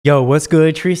Yo, what's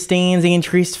good, Tristans and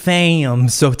Trist fam?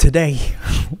 So today,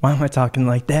 why am I talking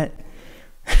like that?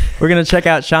 We're gonna check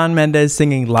out Shawn Mendes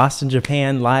singing Lost in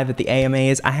Japan live at the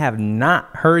AMAs. I have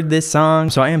not heard this song,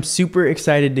 so I am super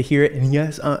excited to hear it. And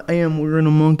yes, I am wearing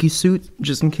a monkey suit,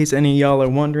 just in case any of y'all are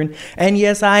wondering. And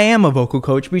yes, I am a vocal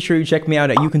coach. Be sure you check me out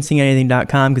at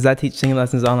youcansinganything.com because I teach singing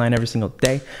lessons online every single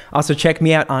day. Also, check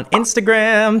me out on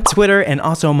Instagram, Twitter, and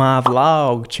also my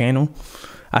vlog channel.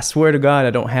 I swear to God, I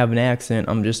don't have an accent.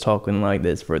 I'm just talking like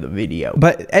this for the video.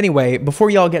 But anyway, before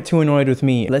y'all get too annoyed with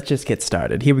me, let's just get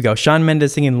started. Here we go. Shawn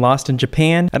Mendes singing Lost in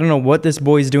Japan. I don't know what this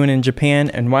boy's doing in Japan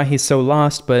and why he's so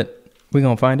lost, but we're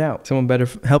gonna find out. Someone better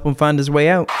help him find his way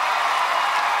out.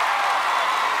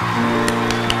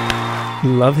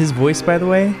 Love his voice, by the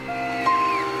way.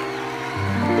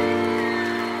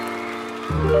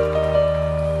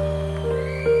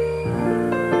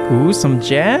 Ooh, some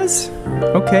jazz?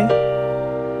 Okay.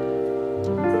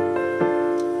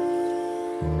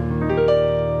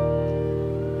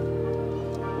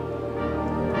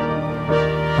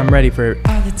 I'm ready for it.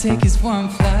 All it takes is one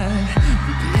flight.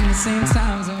 We'll be in the same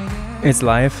time zone, yeah. It's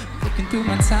live. Looking through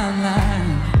my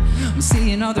timeline, I'm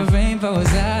seeing all the rainbows.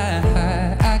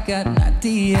 I got an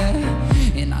idea,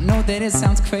 and I know that it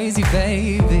sounds crazy,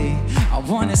 baby. I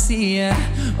wanna see ya.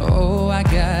 Oh, I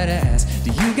gotta ask,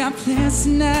 do you got plans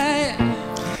tonight?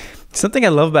 Something I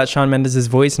love about Shawn Mendes'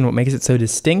 voice and what makes it so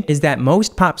distinct is that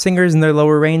most pop singers in their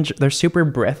lower range, they're super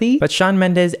breathy, but Shawn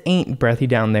Mendes ain't breathy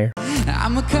down there.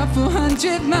 I'm a couple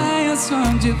hundred miles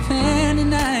from Japan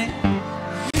tonight,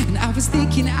 and I was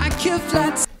thinking I could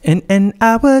fly. And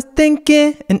I was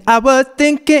thinking.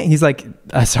 He's like,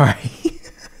 sorry.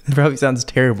 It probably sounds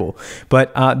terrible,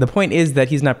 but the point is that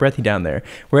he's not breathy down there.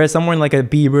 Whereas someone like a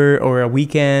Bieber or a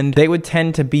Weeknd, they would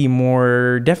tend to be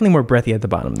definitely more breathy at the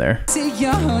bottom there. See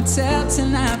your hotel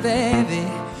tonight,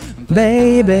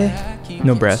 baby.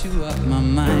 No breath.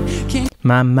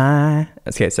 My mind.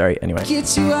 Okay, sorry. Anyway, it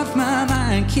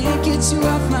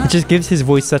just gives his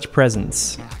voice such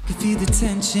presence.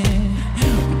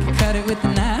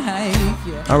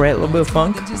 All right, a little bit of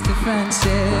funk.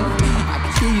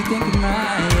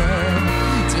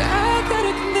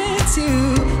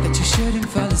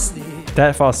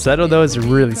 That falsetto though is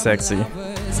really sexy.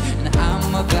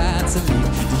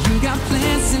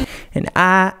 And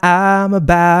I'm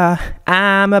about.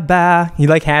 He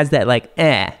like has that like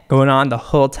going on the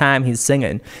whole time he's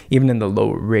singing, even in the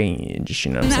lower range.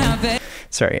 You know what I'm saying?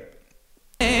 Sorry.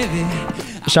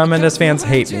 Shawn Mendes fans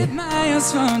hate me.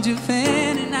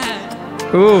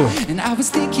 Ooh. And I was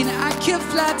thinking I could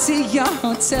fly to your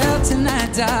hotel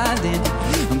tonight, darling,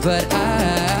 but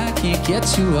I can't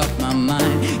get you off my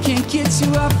mind. Can't get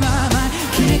you off my mind.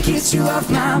 Can't get you off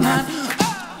my mind.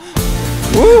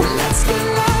 Woo. Let's get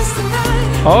lost tonight.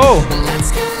 Oh.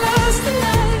 Let's get lost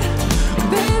tonight.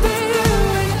 Baby,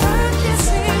 I can't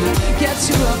seem to get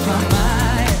you off my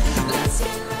mind. Let's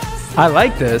get lost. I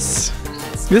like this.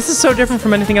 This is so different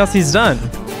from anything else he's done.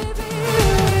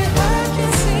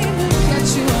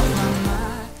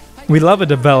 We love a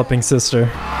developing sister.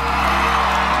 Do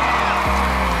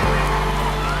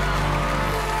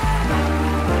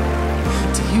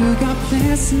you got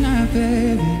plans tonight,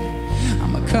 baby?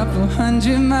 I'm a couple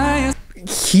hundred miles.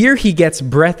 Here he gets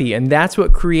breathy, and that's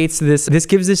what creates this. This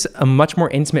gives this a much more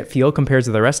intimate feel compared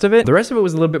to the rest of it. The rest of it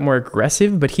was a little bit more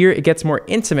aggressive, but here it gets more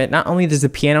intimate. Not only does the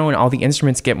piano and all the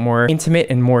instruments get more intimate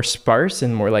and more sparse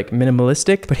and more like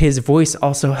minimalistic, but his voice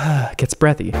also gets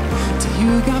breathy. Do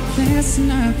you got plans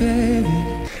tonight, baby?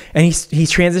 And he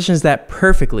transitions that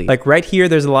perfectly. Like right here,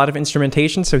 there's a lot of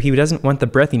instrumentation, so he doesn't want the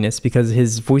breathiness because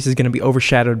his voice is going to be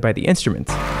overshadowed by the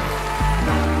instruments. Do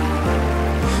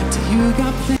you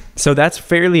got plans? So that's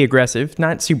fairly aggressive,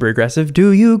 not super aggressive.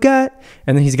 Do you got?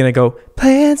 And then he's gonna go,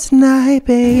 plans tonight,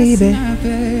 baby.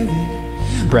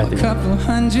 Breathy. A couple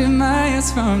hundred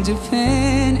miles from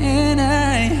Japan, and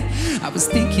I was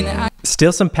thinking.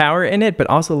 Still some power in it, but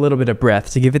also a little bit of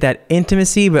breath to give it that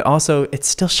intimacy, but also it's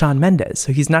still Shawn Mendes.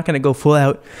 So he's not gonna go full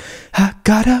out. I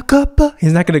got a couple.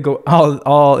 He's not gonna go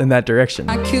all in that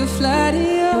direction. I could fly to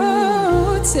your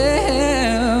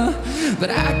hotel,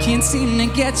 but I can't seem to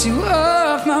get you off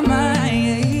my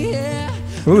mind. Yeah.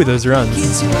 Ooh, those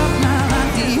runs.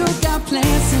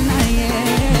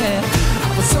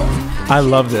 I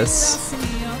love this.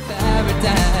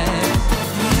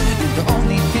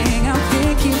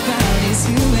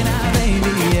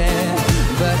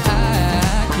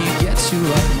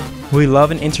 We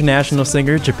love an international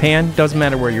singer. Japan, doesn't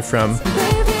matter where you're from.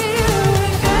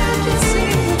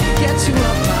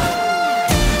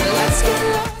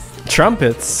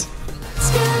 Trumpets.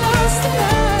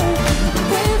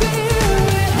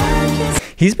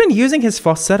 He's been using his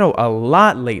falsetto a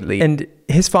lot lately, and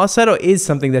his falsetto is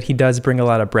something that he does bring a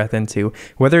lot of breath into.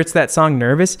 Whether it's that song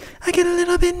Nervous, I get a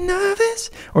little bit nervous,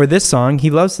 or this song,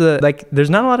 he loves the, like, there's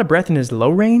not a lot of breath in his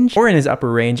low range or in his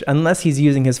upper range unless he's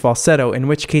using his falsetto, in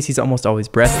which case he's almost always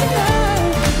breathy.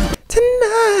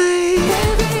 Tonight,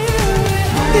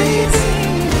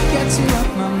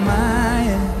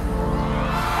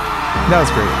 that was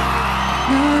great.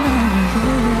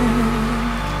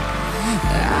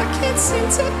 I can't seem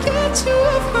to get you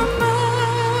off my mind.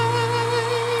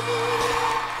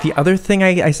 The other thing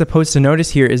I suppose to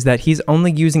notice here is that he's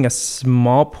only using a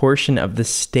small portion of the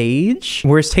stage,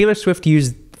 whereas Taylor Swift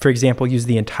used, for example,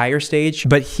 the entire stage,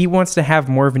 but he wants to have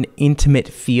more of an intimate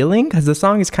feeling because the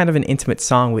song is kind of an intimate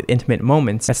song with intimate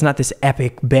moments. That's not this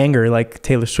epic banger like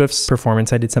Taylor Swift's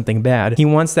performance, I Did Something Bad. He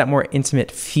wants that more intimate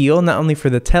feel, not only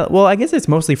for the well, I guess it's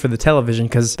mostly for the television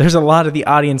because there's a lot of the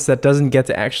audience that doesn't get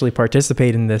to actually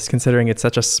participate in this considering it's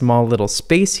such a small little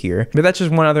space here. But that's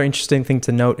just one other interesting thing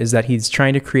to note is that he's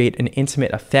trying to create an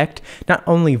intimate effect, not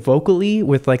only vocally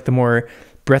with like the more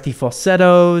breathy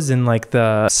falsettos and like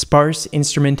the sparse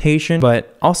instrumentation,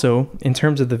 but also in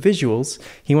terms of the visuals,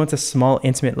 he wants a small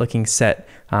intimate looking set,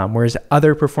 whereas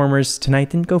other performers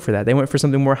tonight didn't go for that. They went for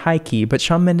something more high key, but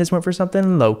Shawn Mendes went for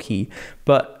something low key.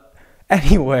 But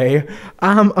anyway,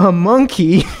 I'm a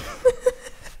monkey.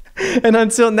 And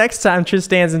until next time,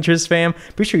 Tristans and Tris fam,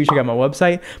 be sure you check out my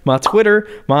website, my Twitter,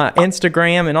 my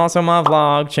Instagram, and also my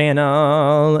vlog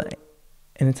channel.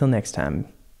 And until next time,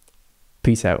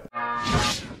 peace out.